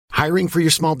Hiring for your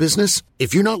small business?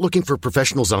 If you're not looking for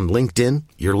professionals on LinkedIn,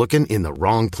 you're looking in the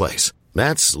wrong place.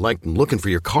 That's like looking for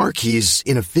your car keys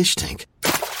in a fish tank.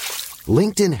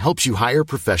 LinkedIn helps you hire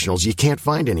professionals you can't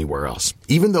find anywhere else,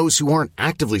 even those who aren't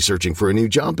actively searching for a new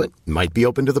job but might be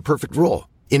open to the perfect role.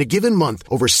 In a given month,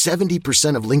 over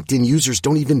 70% of LinkedIn users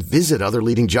don't even visit other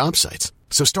leading job sites.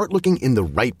 So start looking in the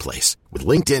right place. With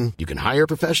LinkedIn, you can hire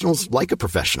professionals like a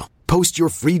professional. Post your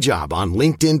free job on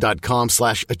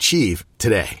linkedin.com/achieve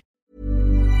today.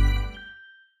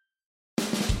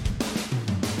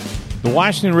 The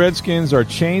Washington Redskins are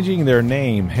changing their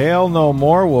name. Hail No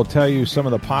More will tell you some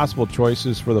of the possible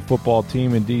choices for the football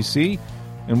team in D.C.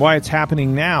 and why it's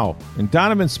happening now. And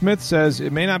Donovan Smith says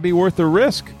it may not be worth the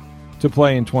risk to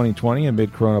play in 2020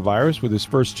 amid coronavirus with his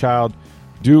first child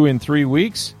due in 3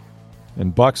 weeks.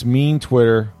 And Bucks mean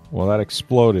Twitter, well, that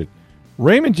exploded.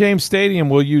 Raymond James Stadium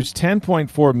will use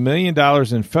 $10.4 million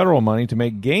in federal money to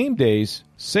make game days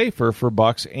safer for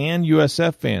Bucks and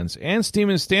USF fans. And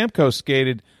Steven Stamkos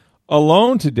skated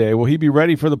alone today. Will he be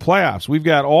ready for the playoffs? We've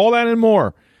got all that and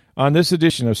more on this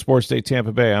edition of Sports Day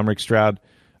Tampa Bay. I'm Rick Stroud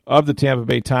of the Tampa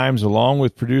Bay Times, along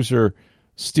with producer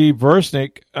Steve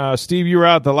Versnick. Steve, you were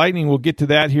out at the Lightning. We'll get to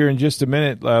that here in just a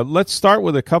minute. Let's start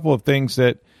with a couple of things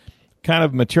that kind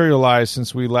of materialized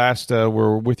since we last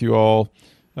were with you all.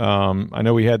 I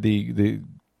know we had the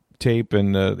tape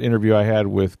and the interview I had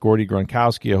with Gordy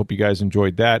Gronkowski. I hope you guys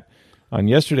enjoyed that on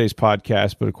yesterday's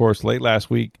podcast. But, of course, late last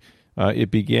week,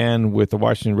 it began with the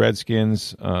Washington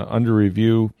Redskins under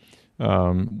review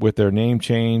with their name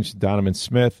change. Donovan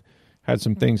Smith had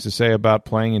some things to say about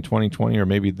playing in 2020 or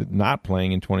maybe not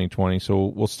playing in 2020. So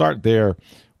we'll start there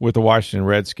with the Washington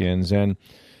Redskins. And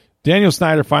Daniel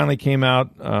Snyder finally came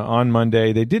out on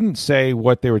Monday. They didn't say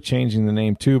what they were changing the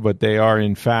name to, but they are,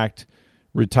 in fact,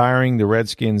 retiring the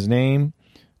Redskins name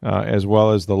as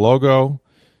well as the logo.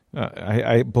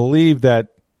 I believe that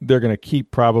they're going to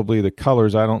keep probably the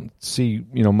colors. I don't see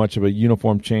much of a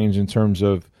uniform change in terms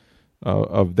of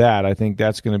that. I think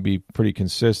that's going to be pretty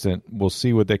consistent. We'll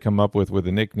see what they come up with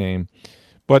a nickname.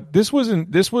 But this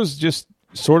was just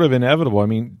sort of inevitable. I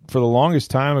mean, for the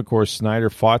longest time, of course, Snyder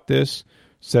fought this,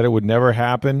 said it would never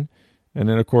happen. And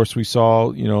then, of course, we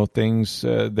saw, things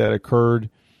that occurred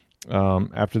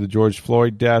after the George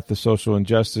Floyd death, the social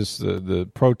injustice, the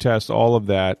protests, all of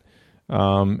that.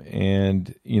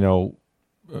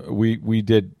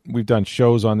 We've done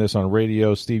shows on this on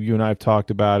radio. Steve, you and I have talked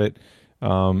about it.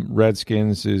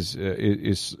 Redskins is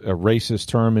a racist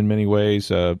term in many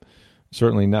ways,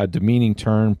 certainly not a demeaning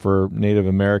term for Native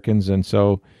Americans. And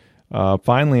so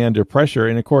finally under pressure,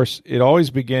 and of course it always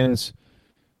begins,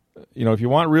 if you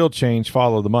want real change,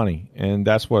 follow the money. And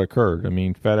that's what occurred. I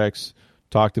mean, FedEx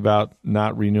talked about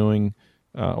not renewing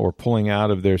or pulling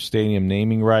out of their stadium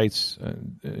naming rights.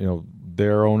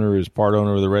 Their owner is part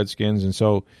owner of the Redskins. And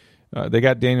so they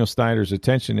got Daniel Snyder's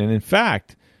attention. And in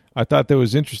fact, I thought that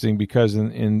was interesting because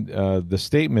in the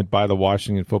statement by the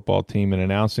Washington football team in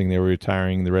announcing they were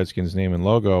retiring the Redskins name and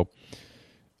logo,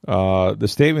 the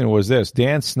statement was this: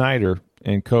 Dan Snyder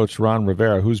and coach Ron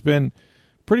Rivera, who's been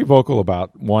pretty vocal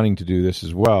about wanting to do this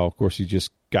as well. Of course, he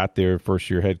just got their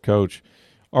first-year head coach,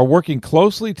 are working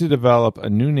closely to develop a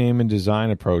new name and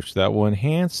design approach that will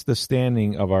enhance the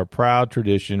standing of our proud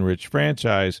tradition-rich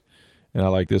franchise, and I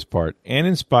like this part, and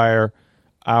inspire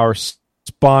our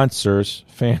sponsors,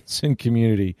 fans, and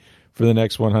community for the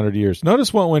next 100 years.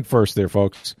 Notice what went first there,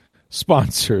 folks.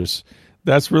 Sponsors.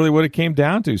 That's really what it came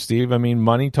down to, Steve. I mean,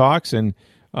 money talks, and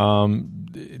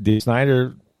the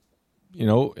Snyder,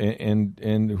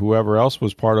 and whoever else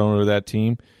was part owner of that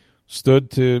team stood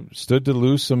to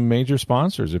lose some major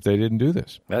sponsors if they didn't do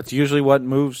this. That's usually what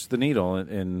moves the needle,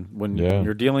 and when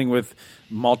you're dealing with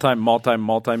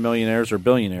multi-millionaires or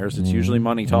billionaires, it's usually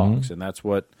money talks, and that's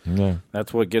what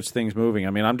gets things moving. I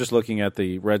mean, I'm just looking at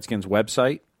the Redskins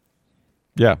website.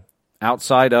 Yeah.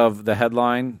 Outside of the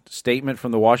headline statement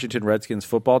from the Washington Redskins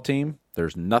football team,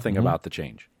 there's nothing about the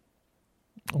change.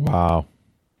 Wow.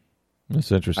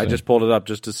 That's interesting. I just pulled it up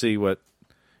just to see what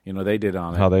they did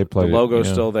on it. How they played it. The logo's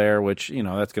still there, which,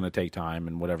 that's going to take time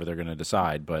and whatever they're going to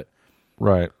decide. But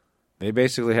right, they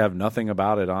basically have nothing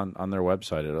about it on their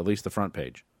website, at least the front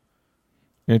page.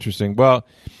 Interesting. Well,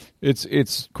 it's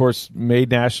of course made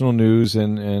national news,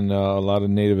 and a lot of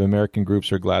Native American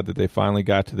groups are glad that they finally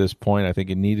got to this point. I think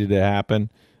it needed to happen.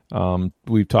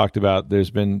 We've talked about there's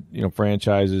been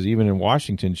franchises even in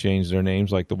Washington changed their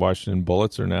names, like the Washington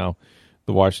Bullets are now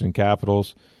the Washington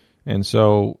Capitals, and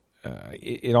so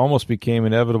it almost became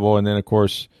inevitable. And then of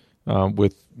course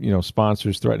with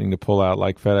sponsors threatening to pull out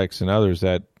like FedEx and others,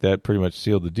 that pretty much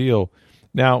sealed the deal.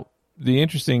 Now the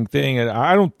interesting thing,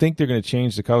 I don't think they're going to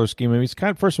change the color scheme. I mean, it's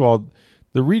kind of, first of all,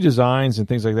 the redesigns and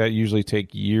things like that usually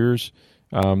take years.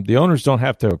 The owners don't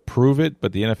have to approve it,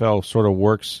 but the NFL sort of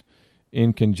works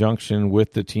in conjunction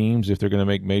with the teams if they're going to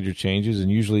make major changes.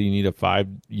 And usually you need a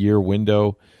 5-year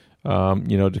window,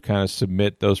 to kind of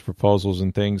submit those proposals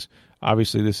and things.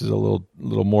 Obviously, this is a little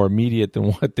more immediate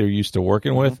than what they're used to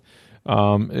working with.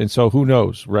 And so who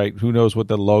knows, right? Who knows what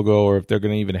the logo, or if they're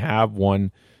going to even have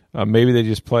one. Maybe they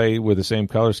just play with the same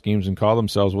color schemes and call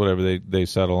themselves whatever they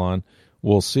settle on.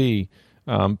 We'll see.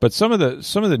 But some of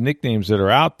the nicknames that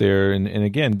are out there, and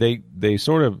again, they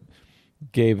sort of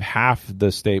gave half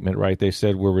the statement, right? They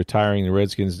said we're retiring the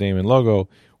Redskins name and logo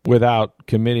without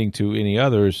committing to any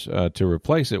others to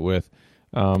replace it with.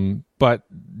 But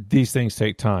these things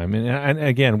take time. And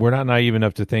again, we're not naive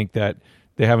enough to think that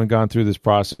they haven't gone through this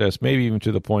process, maybe even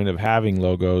to the point of having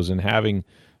logos and having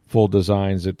full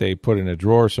designs that they put in a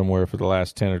drawer somewhere for the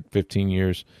last 10 or 15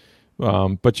 years.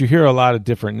 But you hear a lot of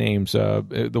different names.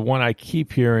 The one I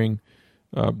keep hearing,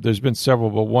 there's been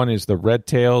several, but one is the Red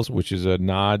Tails, which is a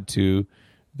nod to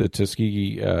the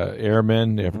Tuskegee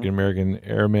Airmen, African-American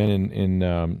Airmen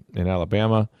in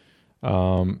Alabama.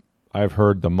 I've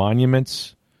heard the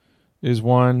Monuments is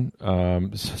one.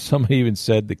 Somebody even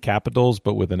said the Capitals,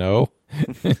 but with an O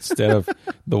instead of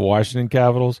the Washington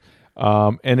Capitals.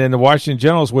 And then the Washington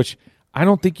Generals, which I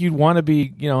don't think you'd want to be,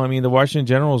 the Washington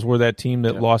Generals were that team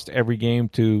that lost every game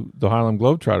to the Harlem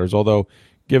Globetrotters, although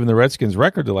given the Redskins'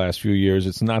 record the last few years,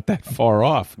 it's not that far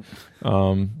off.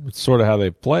 It's sort of how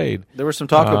they've played. There was some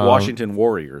talk of Washington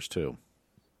Warriors, too.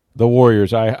 The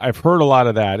Warriors. I've heard a lot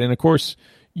of that. And, of course,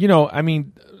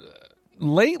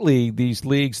 lately these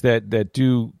leagues that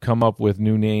do come up with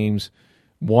new names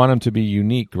want them to be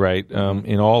unique, right,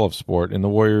 in all of sport. And the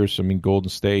Warriors, Golden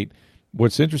State.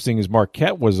 What's interesting is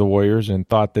Marquette was the Warriors and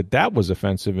thought that was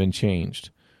offensive and changed,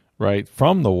 right,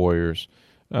 from the Warriors.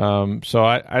 So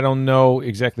I don't know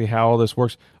exactly how all this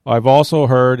works. I've also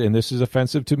heard, and this is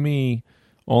offensive to me,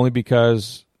 only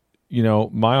because,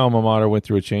 my alma mater went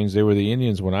through a change. They were the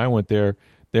Indians when I went there.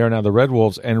 They are now the Red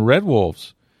Wolves. And Red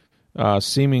Wolves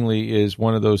seemingly is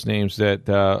one of those names that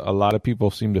a lot of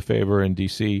people seem to favor in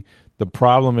D.C. The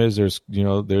problem is there's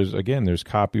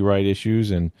copyright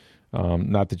issues, and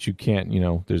not that you can't,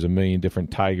 there's a million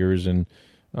different tigers and,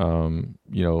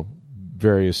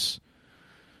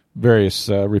 various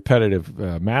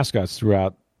repetitive mascots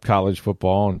throughout college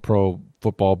football and pro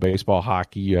football, baseball,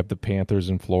 hockey. You have the Panthers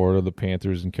in Florida, the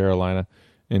Panthers in Carolina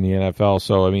in the NFL.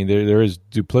 So, there is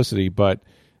duplicity, but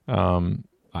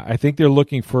I think they're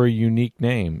looking for a unique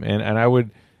name. And I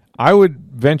would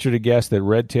venture to guess that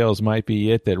Red Tails might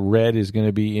be it, that red is going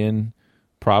to be in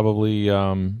probably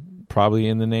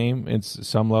in the name at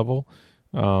some level.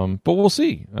 But we'll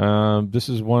see. This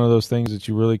is one of those things that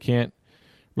you really can't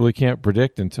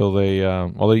predict until they.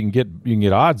 Although you can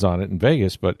get odds on it in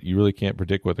Vegas, but you really can't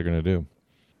predict what they're going to do.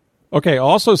 Okay.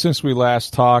 Also, since we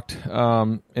last talked,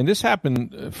 and this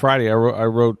happened Friday, I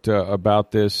wrote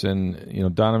about this,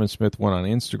 and Donovan Smith went on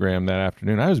Instagram that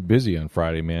afternoon. I was busy on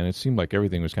Friday, man. It seemed like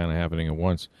everything was kind of happening at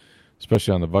once,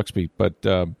 especially on the Bucs beat. But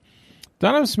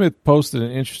Donovan Smith posted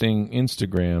an interesting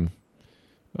Instagram.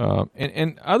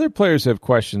 And other players have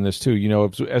questioned this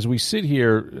too. As we sit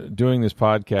here doing this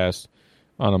podcast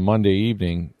on a Monday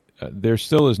evening, there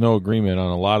still is no agreement on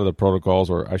a lot of the protocols,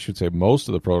 or I should say most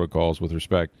of the protocols with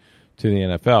respect to the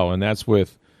NFL. And that's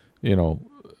with,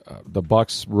 the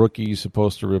Bucs rookies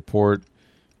supposed to report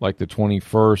like the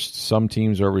 21st. Some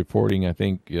teams are reporting, I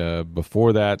think,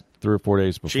 before that, 3 or 4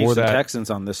 days before Chiefs that. And Texans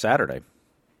on this Saturday.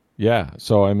 Yeah.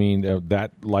 So,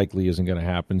 that likely isn't going to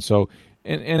happen. So,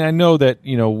 And I know that,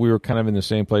 we were kind of in the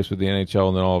same place with the NHL,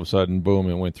 and then all of a sudden, boom,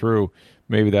 it went through.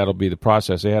 Maybe that'll be the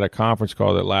process. They had a conference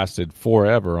call that lasted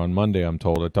forever on Monday, I'm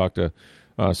told. I talked to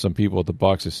some people at the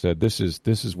Bucs that said this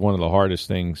is one of the hardest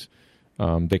things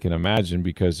they can imagine,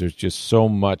 because there's just so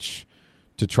much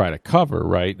to try to cover,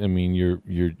 right?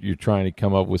 You're trying to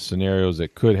come up with scenarios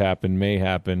that could happen, may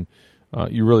happen.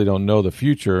 You really don't know the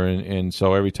future, and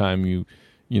so every time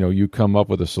you come up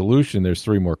with a solution, there's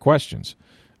 3 more questions.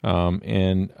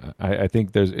 And I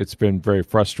think it's been very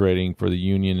frustrating for the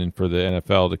union and for the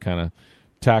NFL to kind of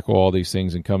tackle all these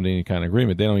things and come to any kind of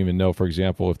agreement. They don't even know, for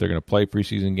example, if they're going to play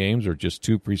preseason games or just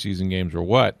 2 preseason games or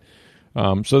what.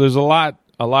 So there's a lot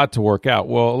to work out.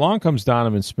 Well, along comes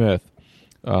Donovan Smith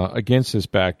against this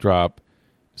backdrop,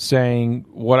 saying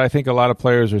what I think a lot of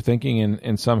players are thinking,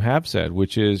 and some have said,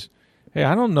 which is, hey,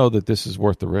 I don't know that this is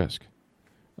worth the risk.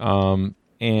 And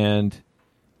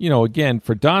again,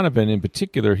 for Donovan in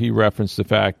particular, he referenced the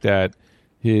fact that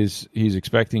he's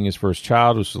expecting his first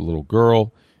child, which is a little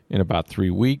girl, in about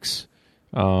 3 weeks.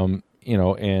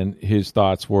 and his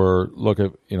thoughts were, look,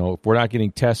 if we're not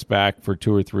getting tests back for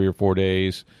 2 or 3 or 4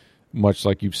 days, much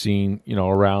like you've seen,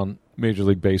 around Major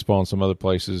League Baseball and some other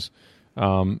places,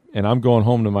 and I'm going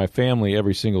home to my family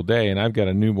every single day, and I've got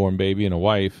a newborn baby and a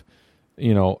wife,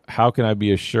 how can I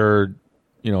be assured,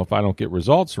 if I don't get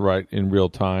results right in real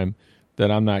time,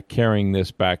 that I'm not carrying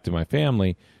this back to my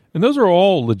family? And those are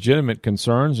all legitimate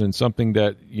concerns and something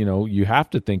that, you have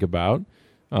to think about,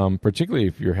 particularly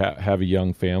if you have a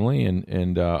young family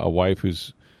and a wife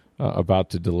who's about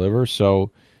to deliver.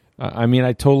 So, I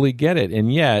totally get it.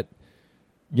 And yet,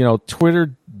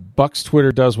 Buck's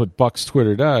Twitter does what Buck's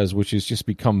Twitter does, which is just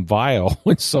become vile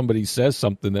when somebody says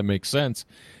something that makes sense.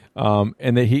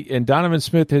 And Donovan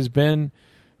Smith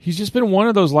he's just been one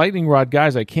of those lightning rod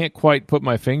guys. I can't quite put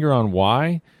my finger on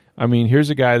why. Here's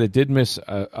a guy that did miss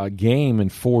a game in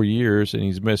 4 years, and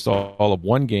he's missed all of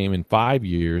one game in 5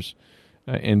 years,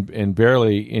 and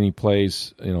barely any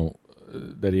plays,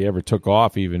 that he ever took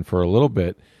off even for a little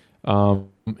bit.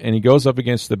 And he goes up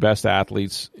against the best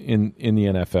athletes in the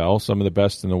NFL, some of the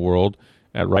best in the world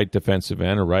at right defensive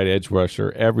end or right edge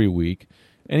rusher every week,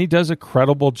 and he does a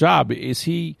credible job. Is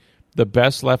he the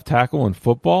best left tackle in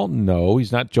football? No,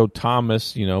 he's not Joe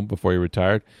Thomas, before he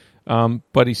retired.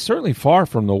 But he's certainly far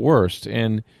from the worst.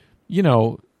 And,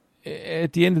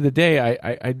 at the end of the day,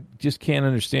 I just can't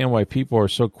understand why people are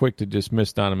so quick to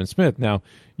dismiss Donovan Smith. Now,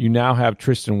 you now have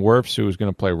Tristan Wirfs, who is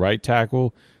going to play right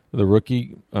tackle, the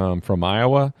rookie from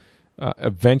Iowa.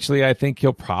 Eventually, I think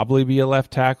he'll probably be a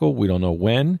left tackle. We don't know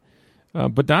when.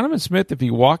 But Donovan Smith, if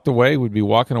he walked away, would be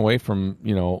walking away from,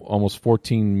 almost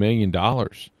 $14 million.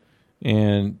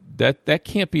 And that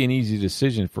can't be an easy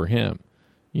decision for him.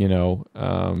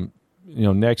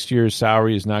 Next year's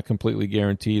salary is not completely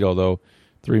guaranteed, although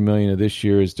 $3 million of this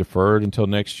year is deferred until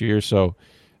next year. So,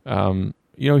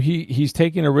 he's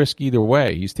taking a risk either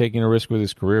way. He's taking a risk with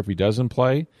his career if he doesn't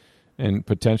play, and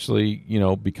potentially,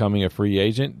 becoming a free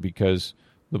agent because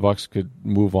the Bucs could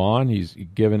move on. He's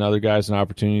given other guys an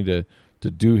opportunity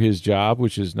to do his job,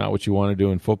 which is not what you want to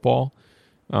do in football.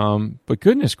 But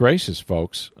goodness gracious,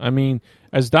 folks.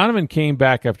 As Donovan came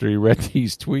back after he read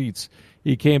these tweets,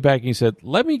 he came back and he said,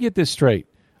 let me get this straight.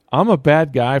 I'm a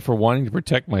bad guy for wanting to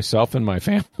protect myself and my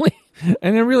family.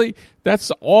 And then really,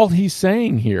 that's all he's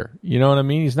saying here. You know what I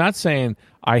mean? He's not saying,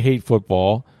 I hate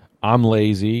football, I'm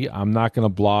lazy, I'm not going to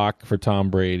block for Tom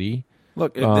Brady.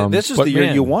 Look, this is the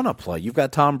year you want to play. You've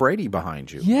got Tom Brady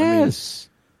behind you. Yes.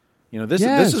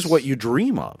 This is what you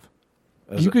dream of.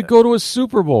 You could go to a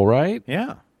Super Bowl, right?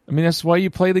 Yeah. That's why you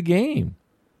play the game.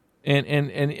 And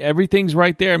everything's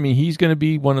right there. He's going to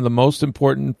be one of the most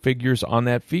important figures on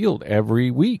that field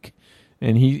every week.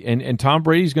 And Tom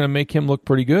Brady's going to make him look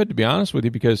pretty good, to be honest with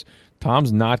you, because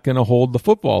Tom's not going to hold the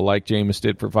football like Jameis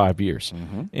did for 5 years.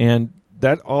 Mm-hmm. And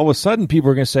that all of a sudden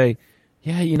people are going to say,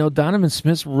 yeah, Donovan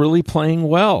Smith's really playing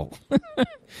well.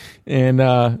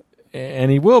 and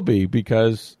he will be,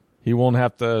 because he won't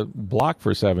have to block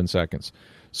for 7 seconds.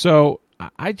 So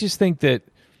I just think that,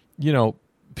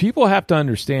 people have to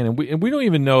understand, and we don't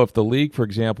even know if the league, for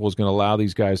example, is going to allow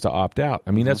these guys to opt out.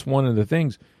 That's one of the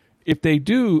things. If they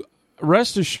do,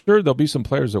 rest assured there'll be some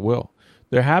players that will.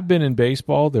 There have been in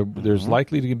baseball. There's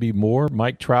likely to be more.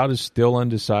 Mike Trout is still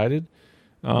undecided.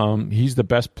 He's the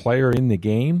best player in the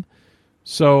game.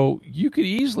 So you could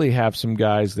easily have some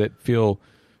guys that feel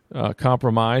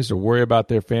compromised or worry about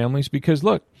their families because,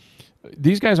 look,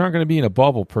 these guys aren't going to be in a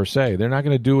bubble per se. They're not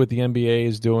going to do what the NBA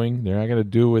is doing. They're not going to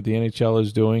do what the NHL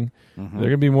is doing. Mm-hmm. They're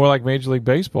going to be more like Major League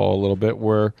Baseball a little bit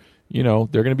where, they're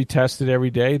going to be tested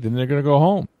every day. Then they're going to go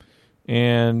home.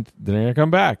 And then they're going to come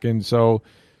back. And so,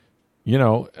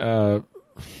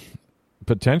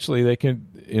 potentially they can,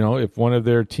 if one of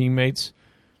their teammates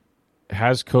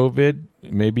has COVID,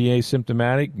 maybe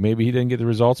asymptomatic, maybe he didn't get the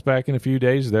results back in a few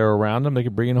days, they're around them, they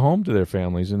can bring it home to their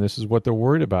families, and this is what they're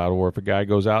worried about. Or if a guy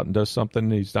goes out and does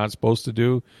something he's not supposed to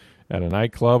do at a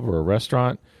nightclub or a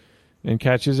restaurant and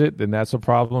catches it, then that's a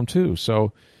problem too.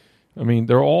 So,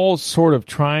 they're all sort of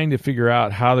trying to figure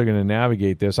out how they're going to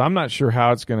navigate this. I'm not sure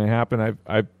how it's going to happen.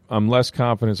 I'm less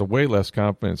confident, way less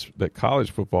confidence that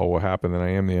college football will happen than I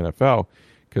am the NFL,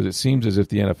 because it seems as if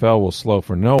the NFL will slow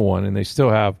for no one, and they still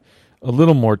have a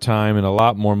little more time and a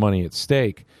lot more money at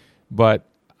stake. But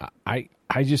I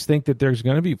just think that there's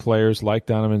going to be players like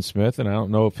Donovan Smith, and I don't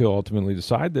know if he'll ultimately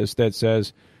decide this, that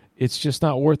says it's just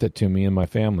not worth it to me and my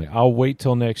family. I'll wait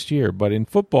till next year. But in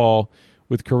football,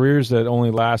 with careers that only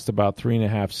last about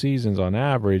 3.5 seasons on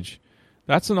average,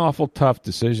 that's an awful tough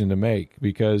decision to make,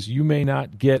 because you may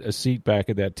not get a seat back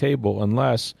at that table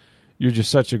unless you're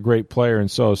just such a great player and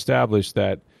so established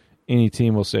that any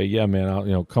team will say, yeah,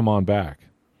 man, come on back.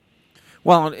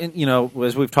 Well, and,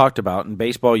 as we've talked about, in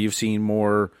baseball you've seen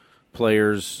more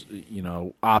players,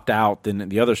 opt out than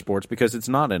the other sports because it's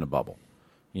not in a bubble.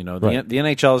 The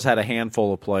NHL has had a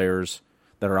handful of players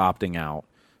that are opting out,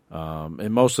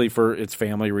 and mostly for its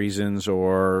family reasons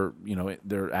or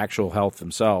their actual health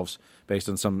themselves based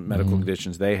on some medical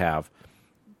conditions they have.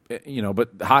 But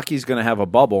hockey's going to have a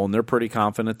bubble, and they're pretty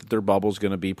confident that their bubble's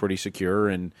going to be pretty secure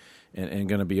and going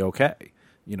to be okay.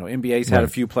 NBA's had a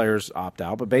few players opt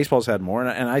out, but baseball's had more,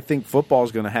 and I think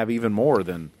football's going to have even more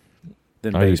than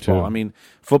baseball. I mean,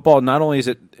 football not only is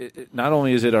it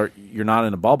you're not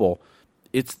in a bubble,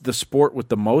 it's the sport with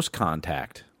the most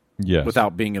contact. Yes.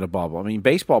 Without being in a bubble. I mean,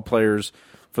 baseball players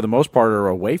for the most part are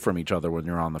away from each other when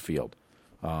you're on the field.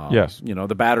 Yes.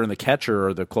 The batter and the catcher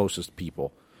are the closest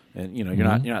people, and you're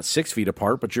not 6 feet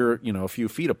apart, but you're a few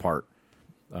feet apart.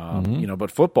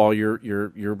 But football,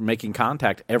 you're making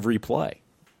contact every play.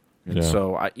 And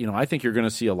so I think you're going to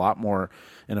see a lot more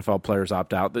NFL players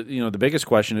opt out. The biggest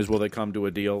question is, will they come to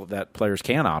a deal that players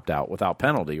can opt out without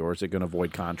penalty, or is it going to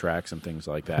void contracts and things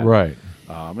like that? Right.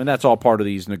 And that's all part of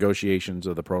these negotiations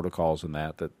of the protocols and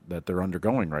that they're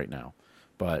undergoing right now.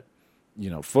 But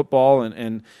football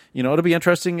and it'll be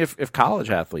interesting if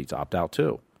college athletes opt out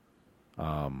too.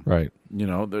 Right.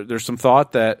 There's some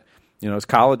thought that as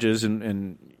colleges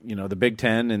and the Big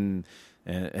Ten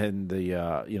and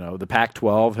the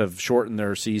Pac-12 have shortened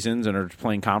their seasons and are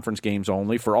playing conference games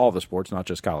only for all the sports, not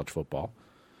just college football.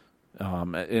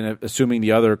 And assuming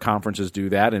the other conferences do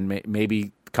that, and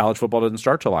maybe college football doesn't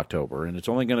start till October, and it's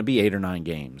only going to be 8 or 9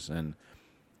 games, and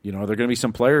there are going to be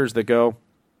some players that go,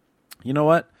 you know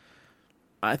what?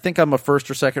 I think I'm a first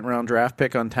or second round draft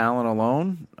pick on talent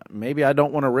alone. Maybe I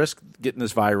don't want to risk getting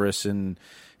this virus and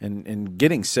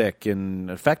getting sick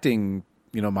and affecting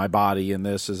my body in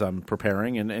this as I'm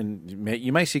preparing, and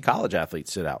you may see college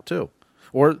athletes sit out too,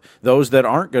 or those that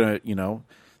aren't going to,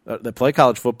 that play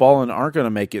college football and aren't going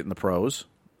to make it in the pros.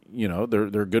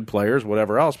 They're good players,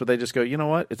 whatever else, but they just go, you know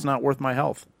what, it's not worth my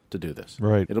health to do this.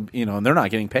 Right. It'll, and they're not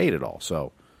getting paid at all.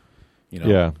 So,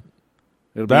 yeah,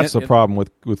 that's the problem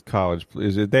with college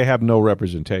is that they have no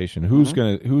representation. Who's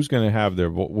gonna have their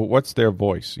what's their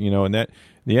voice? And that.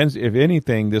 If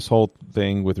anything, this whole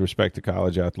thing with respect to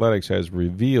college athletics has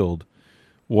revealed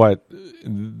what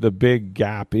the big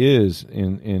gap is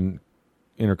in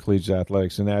intercollegiate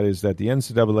athletics, and that is that the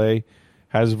NCAA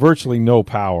has virtually no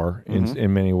power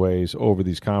in many ways over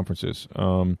these conferences.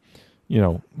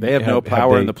 They have no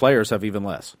power, and the players have even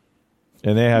less.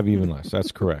 And they have even less.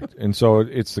 That's correct. And so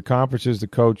it's the conferences, the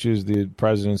coaches, the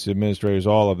presidents, the administrators,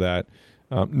 all of that.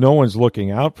 No one's looking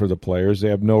out for the players. They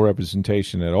have no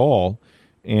representation at all.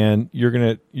 And you're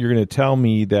gonna tell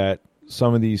me that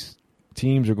some of these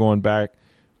teams are going back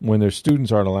when their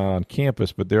students aren't allowed on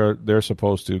campus, but they're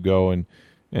supposed to go and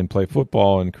play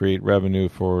football and create revenue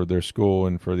for their school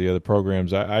and for the other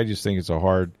programs. I just think it's a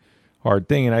hard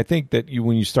thing, and I think that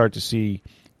when you start to see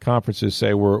conferences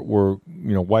say we're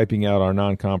wiping out our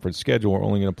non-conference schedule, we're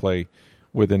only going to play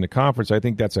within the conference. I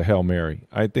think that's a Hail Mary.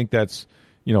 I think that's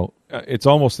it's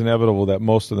almost inevitable that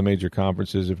most of the major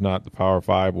conferences, if not the Power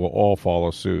Five, will all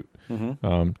follow suit.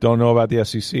 Don't know about the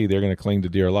SEC; they're going to cling to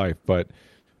dear life. But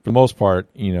for the most part,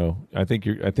 I think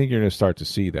you're going to start to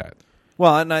see that.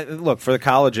 Well, and look, for the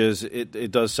colleges,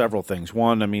 it does several things.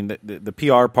 One, I mean, the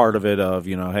PR part of it of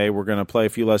hey, we're going to play a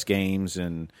few less games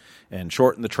and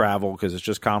shorten the travel because it's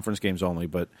just conference games only.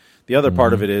 But the other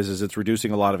part of it is it's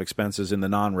reducing a lot of expenses in the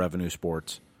non-revenue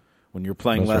sports. When you're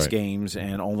playing less games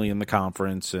and only in the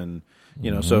conference, and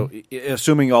so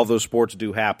assuming all those sports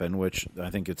do happen, which I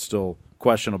think it's still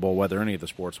questionable whether any of the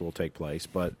sports will take place,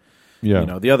 but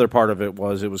the other part of it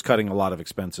was cutting a lot of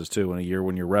expenses too in a year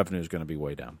when your revenue is going to be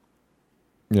way down.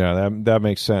 Yeah, that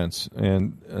makes sense,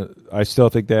 and I still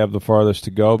think they have the farthest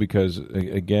to go because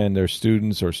again, they're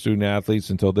students or student athletes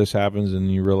until this happens, and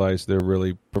you realize they're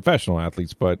really professional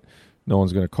athletes, but no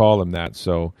one's going to call them that.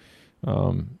 So.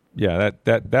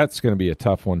 That's going to be a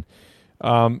tough one.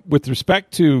 With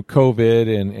respect to COVID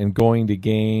and going to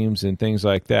games and things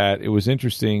like that, it was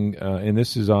interesting, and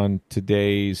this is on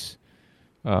today's,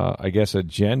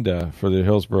 agenda for the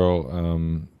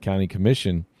Hillsborough County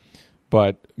Commission.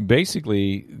 But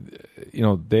basically,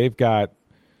 they've got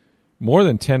more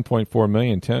than $10.4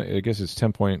 million. I guess it's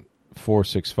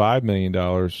 $10.465 million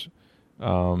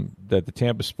that the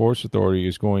Tampa Sports Authority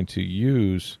is going to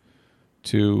use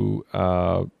to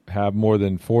have more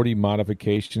than 40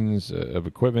 modifications of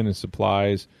equipment and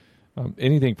supplies,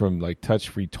 anything from like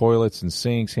touch-free toilets and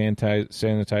sinks, hand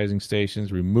sanitizing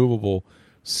stations, removable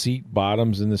seat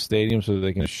bottoms in the stadium so that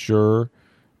they can assure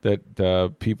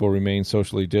that people remain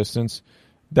socially distanced.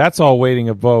 that's all waiting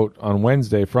a vote on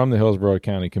Wednesday from the Hillsborough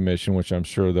County Commission, which I'm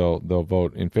sure they'll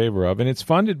vote in favor of. And it's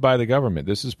funded by the government.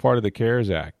 This is part of the CARES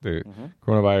Act, the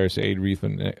Coronavirus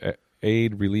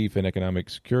Aid, Relief, and Economic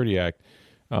Security Act.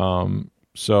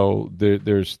 So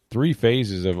there's 3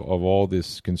 phases of all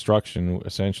this construction,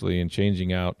 essentially, and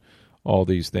changing out all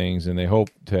these things. And they hope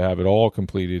to have it all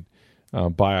completed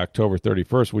by October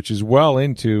 31st, which is well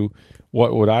into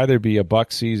what would either be a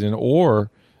Buck season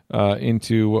or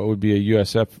into what would be a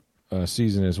USF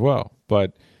season as well.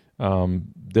 But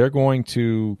they're going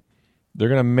to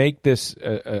make this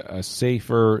a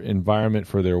safer environment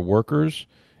for their workers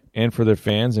and for their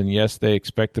fans. And yes, they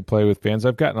expect to play with fans.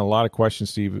 I've gotten a lot of questions,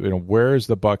 Steve. Where is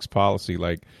the Bucks policy?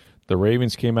 Like, the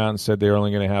Ravens came out and said they're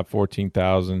only going to have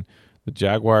 14,000. The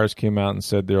Jaguars came out and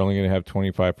said they're only going to have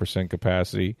 25%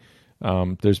 capacity.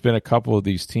 There's been a couple of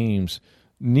these teams,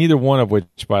 neither one of which,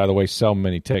 by the way, sell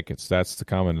many tickets. That's the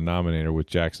common denominator with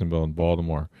Jacksonville and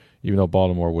Baltimore, even though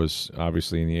Baltimore was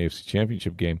obviously in the AFC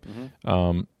Championship game.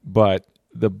 But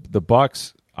the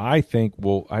Bucks, I think,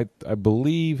 I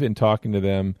believe in talking to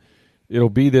them, it'll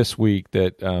be this week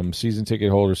that season ticket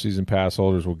holders, season pass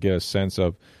holders will get a sense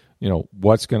of,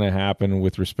 what's going to happen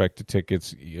with respect to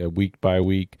tickets week by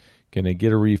week. Can they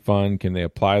get a refund? Can they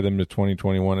apply them to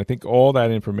 2021? I think all that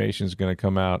information is going to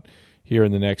come out here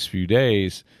in the next few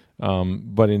days.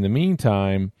 But in the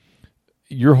meantime,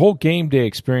 your whole game day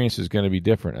experience is going to be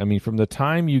different. I mean, from the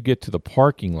time you get to the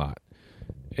parking lot,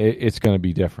 it's going to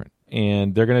be different.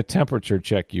 And they're going to temperature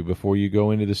check you before you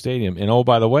go into the stadium. And oh,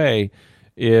 by the way,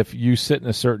 if you sit in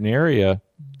a certain area,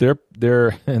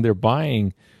 they're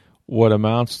buying what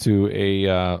amounts to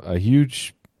a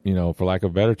huge, for lack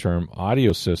of a better term,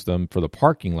 audio system for the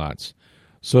parking lots,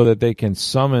 so that they can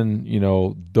summon,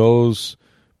 those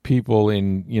people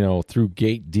in, through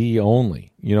gate D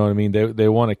only. You know what I mean? They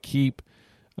want to keep,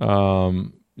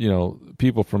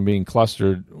 people from being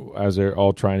clustered as they're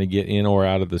all trying to get in or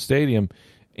out of the stadium.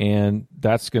 And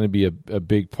that's going to be a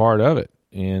big part of it.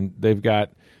 And they've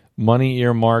got money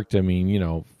earmarked. I mean,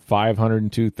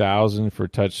 $502,000 for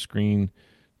touchscreen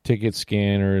ticket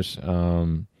scanners.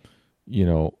 All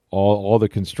the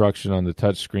construction on the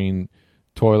touchscreen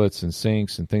toilets and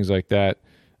sinks and things like that.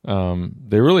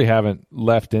 They really haven't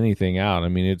left anything out. I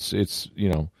mean, it's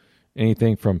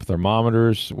anything from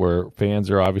thermometers, where fans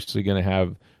are obviously going to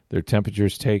have their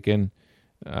temperatures taken.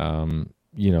 There's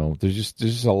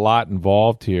just a lot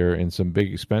involved here and some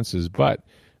big expenses. But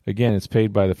again, it's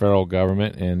paid by the federal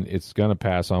government, and it's going to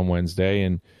pass on Wednesday.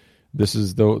 And this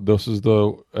is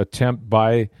the attempt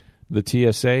by the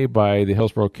TSA, by the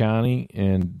Hillsborough County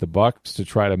and the Bucks, to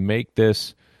try to make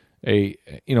this a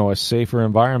safer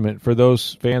environment for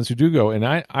those fans who do go. And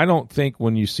I don't think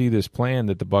when you see this plan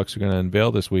that the Bucks are going to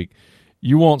unveil this week,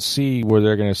 you won't see where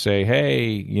they're going to say,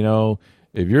 hey,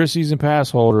 if you're a season pass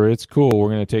holder, it's cool. We're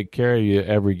going to take care of you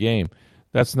every game.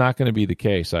 That's not going to be the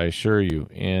case, I assure you.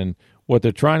 And what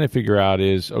they're trying to figure out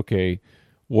is, okay,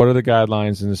 what are the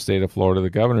guidelines in the state of Florida? The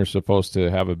governor's supposed to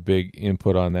have a big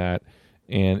input on that.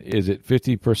 And is it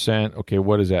 50%? Okay,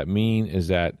 what does that mean? Is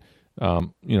that,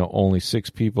 only 6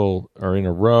 people are in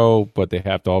a row, but they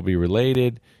have to all be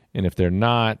related? And if they're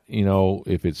not,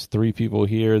 if it's 3 people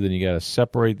here, then you got to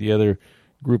separate the other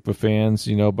group of fans,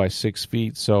 by 6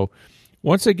 feet. So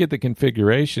once they get the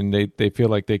configuration, they feel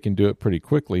like they can do it pretty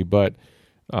quickly. But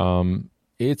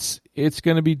it's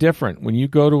going to be different when you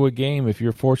go to a game. If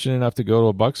you're fortunate enough to go to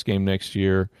a Bucks game next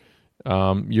year,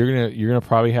 you're gonna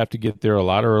probably have to get there a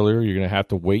lot earlier. You're going to have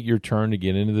to wait your turn to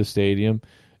get into the stadium.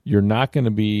 You're not going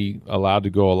to be allowed to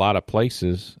go a lot of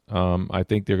places. I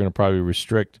think they're going to probably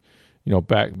restrict.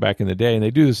 Back in the day, and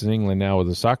they do this in England now with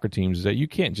the soccer teams, is that you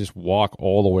can't just walk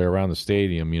all the way around the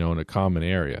stadium, in a common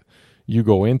area. You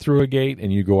go in through a gate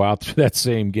and you go out through that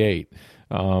same gate.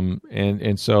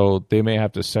 And so they may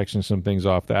have to section some things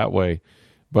off that way.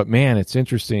 But man, it's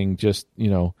interesting just,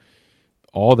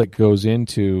 all that goes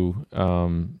into,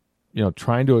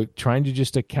 trying to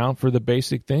just account for the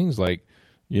basic things like,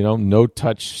 no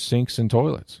touch sinks and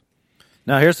toilets.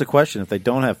 Now, here's the question. If they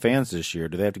don't have fans this year,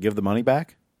 do they have to give the money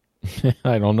back?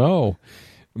 I don't know,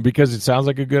 because it sounds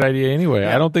like a good idea anyway.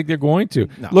 Yeah. I don't think they're going to.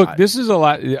 No, Look, this is a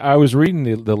lot. I was reading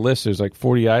the list. There's like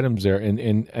 40 items there, and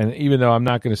even though I'm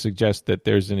not going to suggest that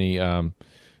there's any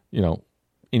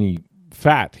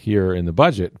fat here in the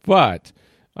budget, but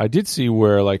I did see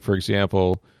where, like, for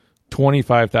example,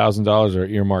 $25,000 are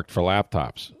earmarked for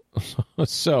laptops.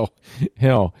 So,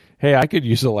 hey, I could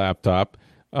use a laptop.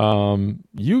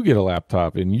 You get a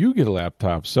laptop, and you get a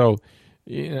laptop. So,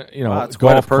 it's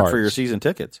quite a perk for your season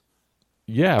tickets.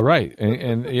 Yeah, right,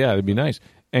 and yeah, it'd be nice.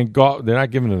 And golf, they're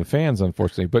not giving to the fans,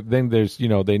 unfortunately. But then there's,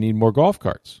 they need more golf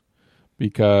carts,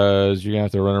 because you're going to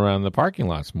have to run around the parking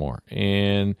lots more.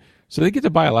 And so they get to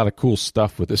buy a lot of cool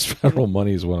stuff with this federal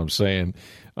money is what I'm saying,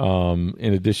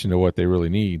 in addition to what they really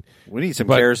need. We need some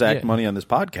CARES Act money on this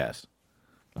podcast.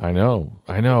 I know.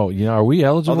 Are we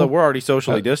eligible? Although we're already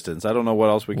socially distanced. I don't know what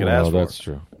else we could ask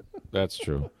for. That's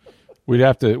true. We'd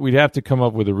have to come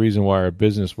up with a reason why our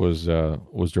business was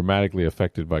dramatically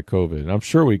affected by COVID. And I'm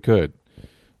sure we could.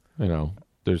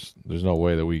 There's no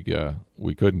way that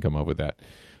we couldn't come up with that.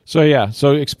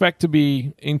 So expect to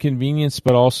be inconvenienced,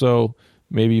 but also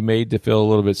maybe made to feel a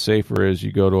little bit safer as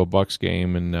you go to a Bucs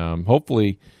game. And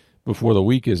hopefully before the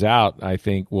week is out, I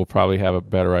think we'll probably have a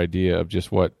better idea of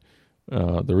just what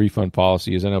the refund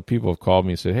policy is. I know people have called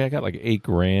me and said, "Hey, I got like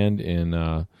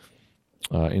 $8,000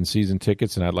 in season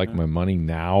tickets, and I'd like my money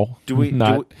now." Do we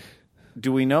know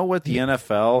what the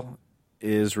NFL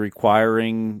is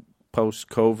requiring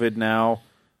post-COVID now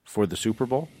for the Super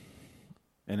Bowl?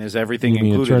 And is everything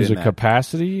included in terms of that?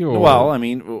 Capacity? Or? Well, I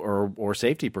mean, or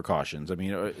safety precautions. I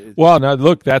mean, now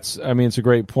look, it's a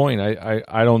great point.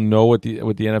 I don't know what the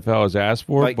NFL has asked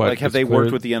for, but have they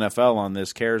worked with the NFL on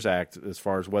this CARES Act as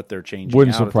far as what they're changing?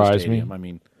 Wouldn't out surprise at the me. I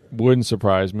mean, wouldn't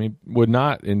surprise me. Would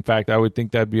not. In fact, I would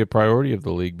think that'd be a priority of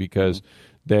the league because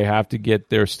they have to get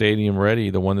their stadium ready.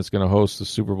 The one that's going to host the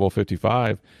Super Bowl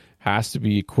 55 has to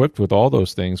be equipped with all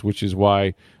those things, which is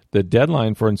why the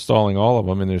deadline for installing all of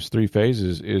them, and there's 3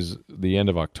 phases, is the end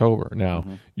of October. Now,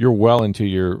 you're well into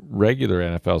your regular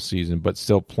NFL season, but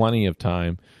still plenty of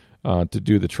time to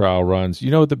do the trial runs.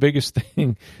 The biggest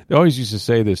thing, they always used to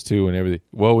say this too and everything.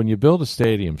 Well, when you build a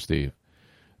stadium, Steve,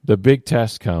 the big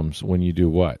test comes when you do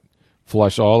what?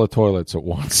 Flush all the toilets at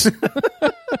once.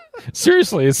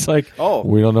 Seriously, it's like,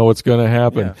 we don't know what's going to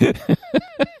happen. Yeah.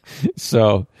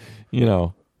 So,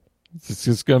 it's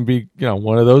just going to be,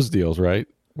 one of those deals, right?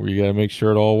 Where you got to make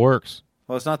sure it all works.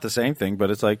 Well, it's not the same thing,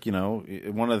 but it's like,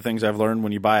 one of the things I've learned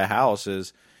when you buy a house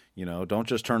is, don't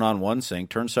just turn on one sink,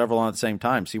 turn several on at the same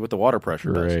time, see what the water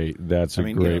pressure does. Great, that's a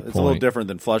great point. It's a little different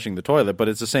than flushing the toilet, but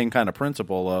it's the same kind of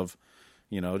principle of,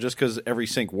 just because every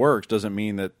sink works doesn't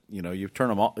mean that, you turn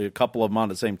them a couple of them on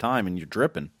at the same time and you're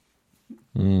dripping.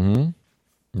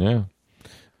 Mm-hmm. Yeah.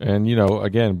 And,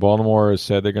 again, Baltimore has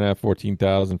said they're going to have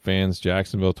 14,000 fans,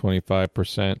 Jacksonville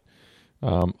 25%.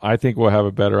 I think we'll have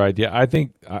a better idea. I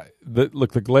think, the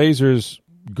Glazers'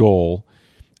 goal,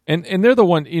 and they're the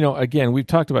one, again, we've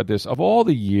talked about this, of all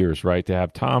the years, right, to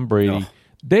have Tom Brady,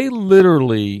 they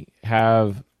literally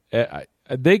have,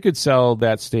 they could sell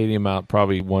that stadium out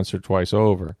probably once or twice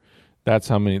over. That's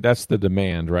the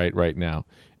demand right now.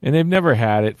 And they've never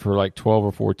had it for like 12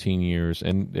 or 14 years.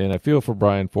 And I feel for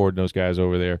Brian Ford and those guys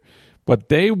over there. But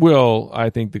they will, I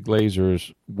think, the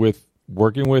Glazers,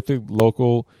 working with the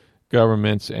local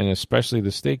governments and especially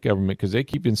the state government, because they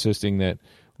keep insisting that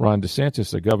Ron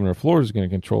DeSantis, the governor of Florida, is going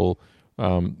to control,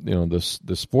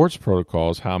 the sports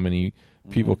protocols, how many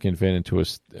people can fit into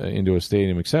a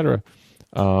stadium, et cetera.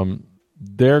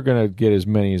 They're going to get as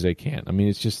many as they can. I mean,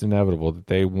 it's just inevitable that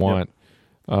they want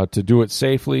to do it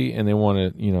safely, and they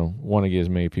want to get as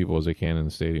many people as they can in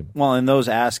the stadium. Well, and those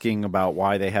asking about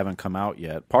why they haven't come out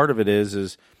yet, part of it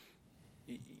is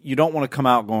you don't want to come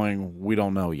out going, we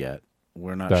don't know yet.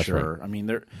 We're not sure. Right. I mean,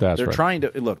 they're trying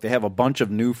to look. They have a bunch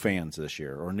of new fans this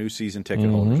year, or new season ticket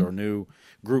holders, or new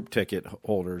group ticket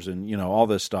holders, and all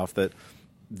this stuff that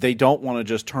they don't want to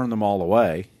just turn them all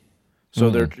away. So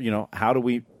they're how do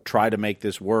we try to make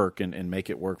this work and make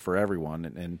it work for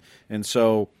everyone? And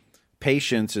so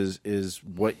patience is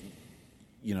what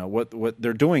what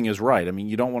they're doing is right. I mean,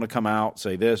 you don't want to come out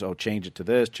say this, change it to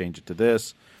this, change it to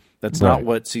this. That's not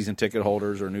what season ticket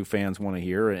holders or new fans want to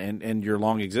hear, and your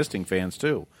long existing fans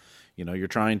too. You're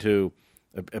trying to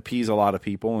appease a lot of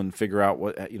people and figure out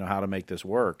what how to make this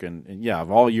work. And of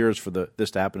all years for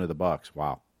this to happen to the Bucs,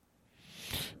 wow.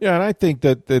 Yeah, and I think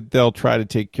that they'll try to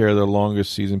take care of their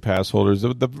longest season pass holders.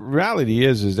 The reality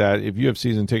is that if you have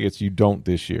season tickets, you don't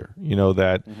this year.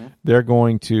 That they're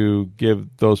going to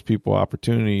give those people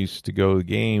opportunities to go to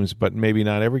games, but maybe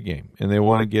not every game. And they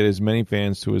want to get as many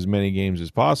fans to as many games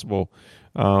as possible.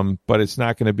 But it's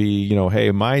not going to be,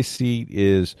 hey, my seat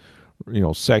is,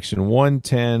 section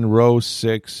 110, row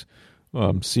 6,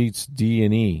 seats D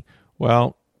and E.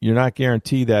 Well, you're not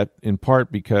guaranteed that in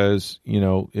part because,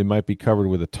 it might be covered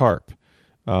with a tarp.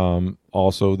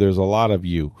 Also, there's a lot of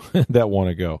you that want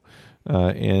to go.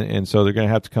 And so they're going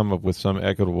to have to come up with some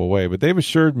equitable way. But they've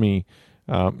assured me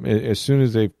as soon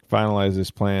as they finalize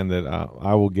this plan that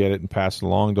I will get it and pass it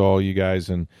along to all you guys.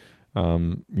 And,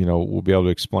 we'll be able to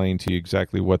explain to you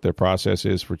exactly what their process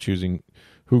is for choosing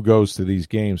who goes to these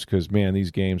games. Because, man,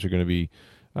 these games are going to be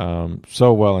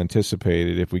so well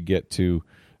anticipated if we get to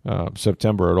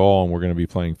September at all, and we're going to be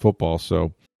playing football.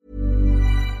 So,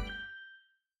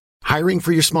 Hiring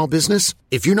for your small business?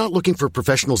 If you're not looking for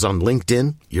professionals on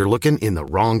LinkedIn, you're looking in the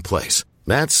wrong place.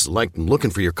 That's like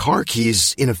looking for your car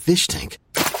keys in a fish tank.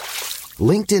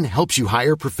 LinkedIn helps you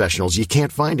hire professionals you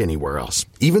can't find anywhere else,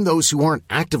 even those who aren't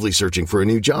actively searching for a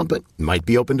new job but might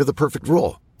be open to the perfect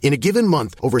role. In a given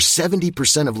month, over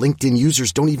 70% of LinkedIn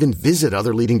users don't even visit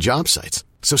other leading job sites.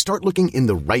 So start looking in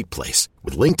the right place.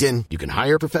 With LinkedIn, you can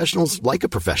hire professionals like a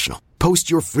professional. Post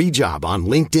your free job on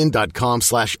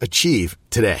linkedin.com/achieve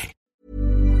today.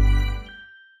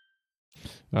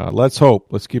 Let's hope.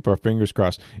 Let's keep our fingers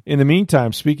crossed. In the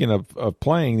meantime, speaking of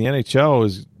playing, the NHL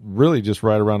is really just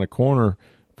right around the corner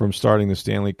from starting the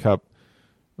Stanley Cup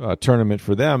tournament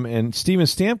for them. And Steven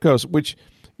Stamkos, which,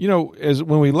 as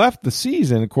when we left the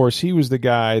season, of course, he was the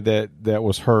guy that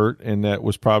was hurt and that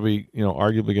was probably,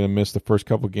 arguably going to miss the first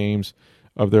couple games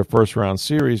of their first round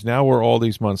series. Now we're all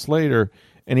these months later,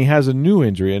 and he has a new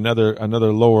injury,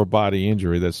 another lower body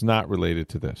injury that's not related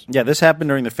to this. Yeah, this happened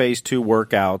during the Phase 2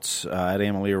 workouts at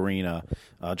Amalie Arena.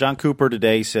 John Cooper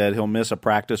today said he'll miss a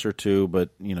practice or two, but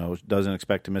doesn't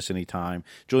expect to miss any time.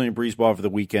 Julian Breezeball over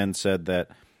the weekend said that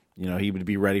he would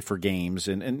be ready for games.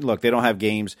 And look, they don't have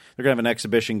games. They're going to have an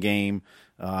exhibition game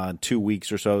in 2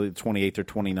 weeks or so, the 28th or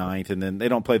 29th, and then they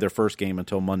don't play their first game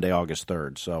until Monday, August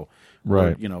 3rd. So,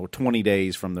 right. 20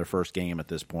 days from their first game at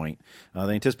this point.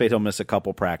 They anticipate he'll miss a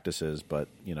couple practices, but,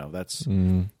 that's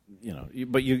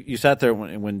but you sat there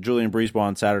when Julian Breezeball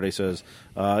on Saturday says,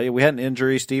 we had an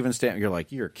injury, Steven Stamkos. You're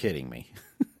like, you're kidding me.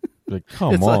 Like,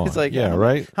 come on. It's like, yeah,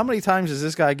 right? How many times does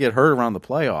this guy get hurt around the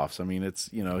playoffs? I mean,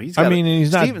 it's, he's got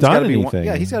he's not done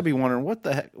anything. He's got to be wondering, what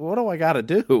the heck, what do I got to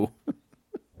do?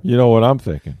 You know what I'm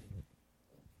thinking?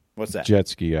 What's that? Jet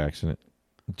ski accident.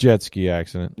 You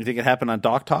think it happened on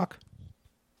Doc Talk?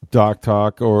 Doc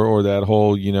Talk or that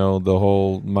whole, the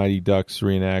whole Mighty Ducks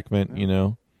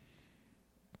reenactment,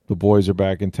 The boys are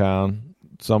back in town.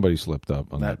 Somebody slipped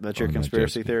up on that. That's your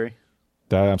conspiracy theory?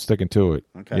 I'm sticking to it.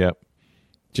 Okay. Yep.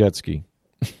 Jet ski.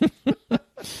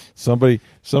 Somebody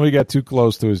got too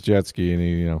close to his jet ski and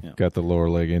he, got the lower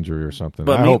leg injury or something.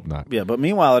 I hope not. Yeah, but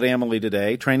meanwhile at Amalie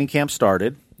today, training camp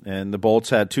started. And the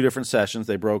Bolts had two different sessions.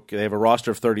 They have a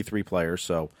roster of 33 players,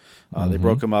 so they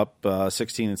broke them up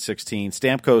 16 and 16.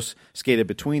 Stamkos skated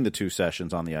between the two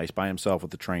sessions on the ice by himself with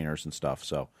the trainers and stuff.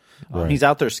 So he's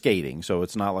out there skating, so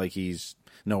it's not like he's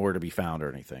nowhere to be found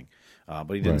or anything.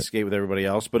 But he didn't skate with everybody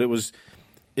else. But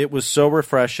it was so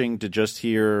refreshing to just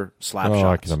hear slap shots.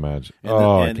 I can imagine.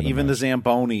 And even the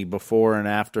Zamboni before and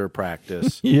after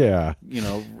practice. Yeah.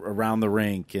 Around the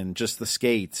rink and just the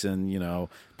skates and,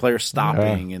 players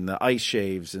stopping and the ice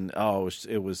shaves. And,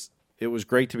 it was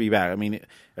great to be back. I mean,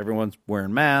 everyone's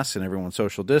wearing masks and everyone's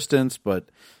social distance, but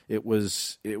it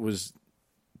was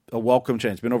a welcome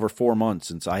change. It's been over 4 months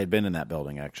since I had been in that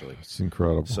building, actually. It's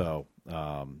incredible. So,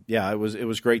 it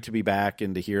was great to be back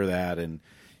and to hear that. And,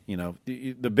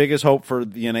 the biggest hope for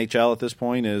the NHL at this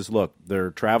point is, look, they're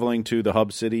traveling to the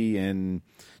hub city in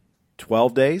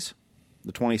 12 days,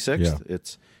 the 26th. Yeah.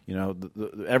 It's,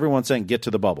 everyone's saying get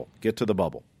to the bubble.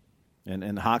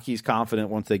 And hockey's confident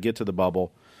once they get to the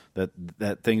bubble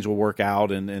that things will work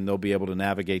out and they'll be able to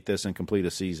navigate this and complete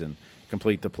a season,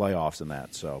 complete the playoffs and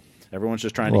that. So everyone's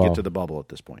just trying to get to the bubble at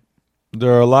this point.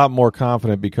 They're a lot more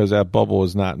confident because that bubble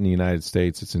is not in the United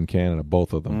States. It's in Canada,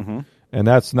 both of them. Mm-hmm. And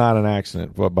that's not an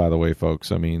accident, by the way,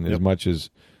 folks. I mean, as much as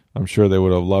I'm sure they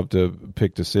would have loved to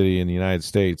pick the city in the United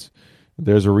States,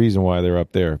 there's a reason why they're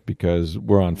up there, because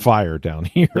we're on fire down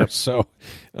here. Yep. So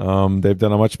they've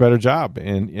done a much better job.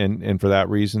 And for that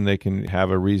reason, they can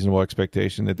have a reasonable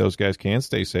expectation that those guys can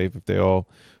stay safe if they all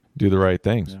do the right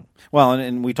things. Yeah. Well,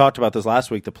 and we talked about this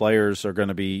last week. The players are going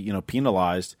to be,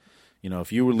 penalized.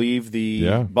 If you leave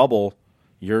the bubble,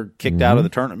 you're kicked out of the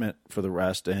tournament for the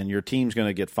rest, and your team's going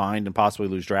to get fined and possibly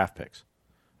lose draft picks.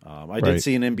 I did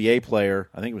see an NBA player,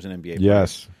 I think it was an NBA player.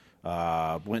 Yes.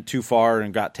 Went too far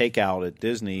and got takeout at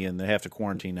Disney, and they have to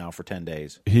quarantine now for 10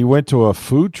 days. He went to a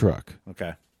food truck.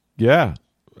 Okay. Yeah,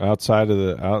 outside of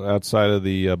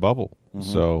the bubble. Mm-hmm.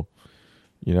 So,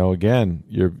 again,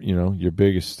 your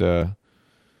biggest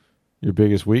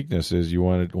weakness is you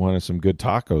wanted some good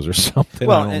tacos or something.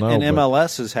 Well, I don't know, and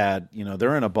MLS has had,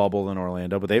 they're in a bubble in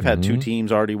Orlando, but they've had two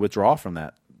teams already withdraw from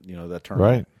that, that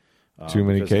tournament. Right. Too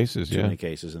many cases. Too many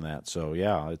cases in that. So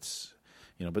it's,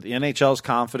 but the NHL is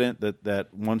confident that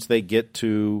once they get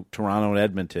to Toronto and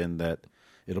Edmonton, that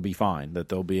it'll be fine, that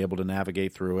they'll be able to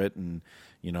navigate through it. And,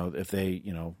 if they,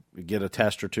 get a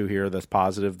test or two here that's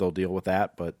positive, they'll deal with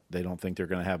that, but they don't think they're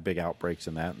going to have big outbreaks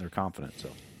in that, and they're confident. So.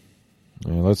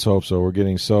 Yeah, let's hope so. We're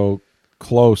getting so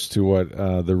close to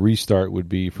what the restart would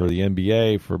be for the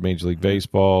NBA, for Major League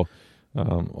Baseball,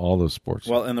 all those sports.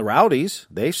 Well, and the Rowdies,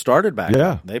 they started back.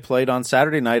 Yeah. They played on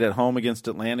Saturday night at home against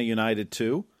Atlanta United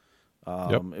 2.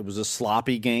 It was a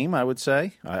sloppy game, I would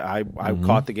say. I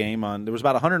caught the game on – there was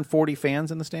about 140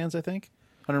 fans in the stands, I think.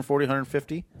 140,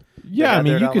 150. Yeah, I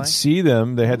mean, you could see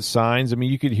them. They had signs. I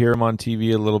mean, you could hear them on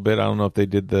TV a little bit. I don't know if they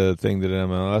did the thing that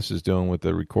MLS is doing with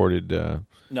the recorded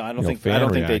No, I don't think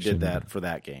they did that for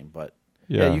that game. But,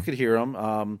 yeah you could hear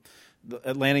them.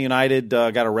 Atlanta United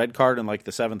got a red card in like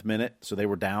the 7th minute, so they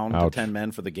were down to 10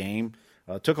 men for the game.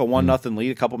 Took a 1-0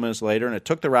 lead a couple minutes later, and it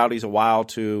took the Rowdies a while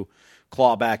to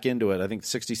claw back into it. I think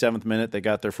the 67th minute they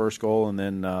got their first goal, and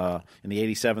then in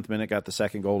the 87th minute got the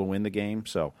second goal to win the game.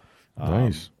 So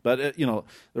nice. But the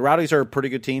Rowdies are a pretty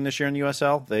good team this year in the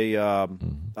USL. They,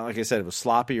 like I said, it was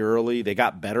sloppy early. They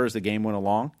got better as the game went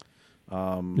along.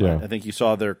 I think you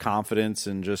saw their confidence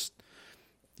and just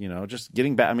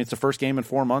getting back. I mean, it's the first game in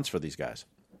 4 months for these guys.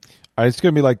 It's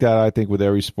going to be like that, I think, with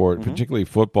every sport, particularly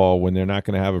football, when they're not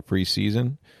going to have a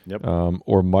preseason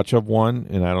or much of one.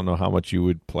 And I don't know how much you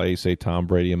would play, say, Tom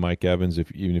Brady and Mike Evans,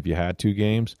 even if you had 2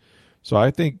 games. So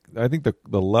I think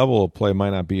the level of play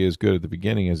might not be as good at the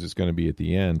beginning as it's going to be at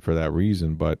the end for that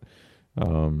reason. But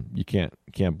you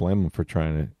can't blame them for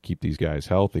trying to keep these guys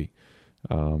healthy.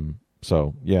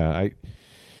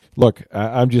 Look,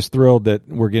 I'm just thrilled that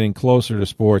we're getting closer to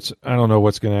sports. I don't know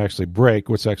what's going to actually break,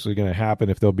 what's actually going to happen,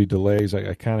 if there'll be delays.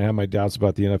 I kind of have my doubts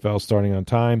about the NFL starting on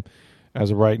time.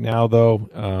 As of right now,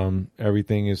 though,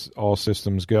 everything is all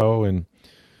systems go. And,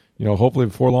 hopefully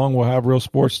before long we'll have real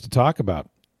sports to talk about.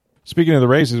 Speaking of the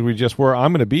races, I'm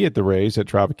going to be at the Rays at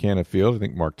Tropicana Field. I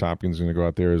think Mark Tompkins is going to go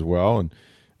out there as well. And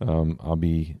I'll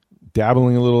be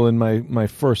dabbling a little in my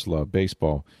first love,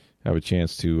 baseball. Have a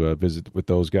chance to visit with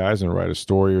those guys and write a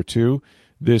story or two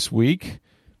this week.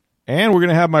 And we're going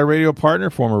to have my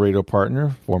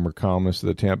former columnist of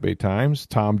the Tampa Bay Times,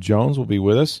 Tom Jones, will be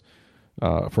with us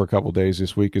for a couple days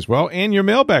this week as well. And your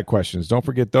mailbag questions. Don't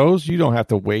forget those. You don't have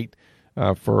to wait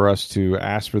for us to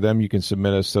ask for them. You can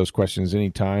submit us those questions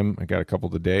anytime. I got a couple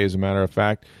today, as a matter of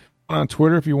fact. On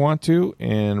Twitter if you want to,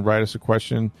 and write us a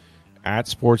question at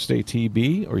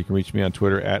SportsDayTB, or you can reach me on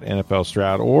Twitter at NFL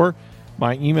Stroud, or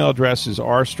my email address is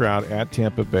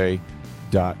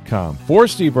rstroud@tampabay.com. For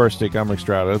Steve Burstick, I'm Rick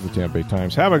Stroud of the Tampa Bay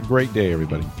Times. Have a great day,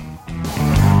 everybody.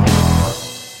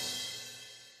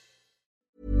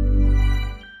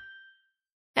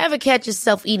 Ever catch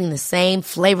yourself eating the same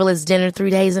flavorless dinner 3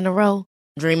 days in a row?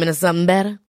 Dreaming of something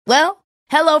better? Well,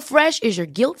 HelloFresh is your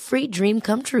guilt-free dream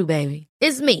come true, baby.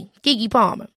 It's me, Keke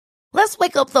Palmer. Let's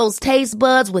wake up those taste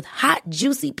buds with hot,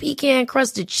 juicy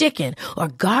pecan-crusted chicken or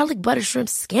garlic butter shrimp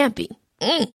scampi.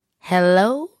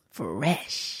 Hello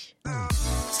Fresh.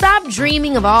 Stop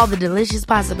dreaming of all the delicious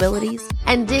possibilities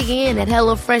and dig in at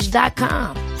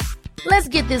HelloFresh.com. Let's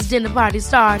get this dinner party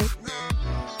started.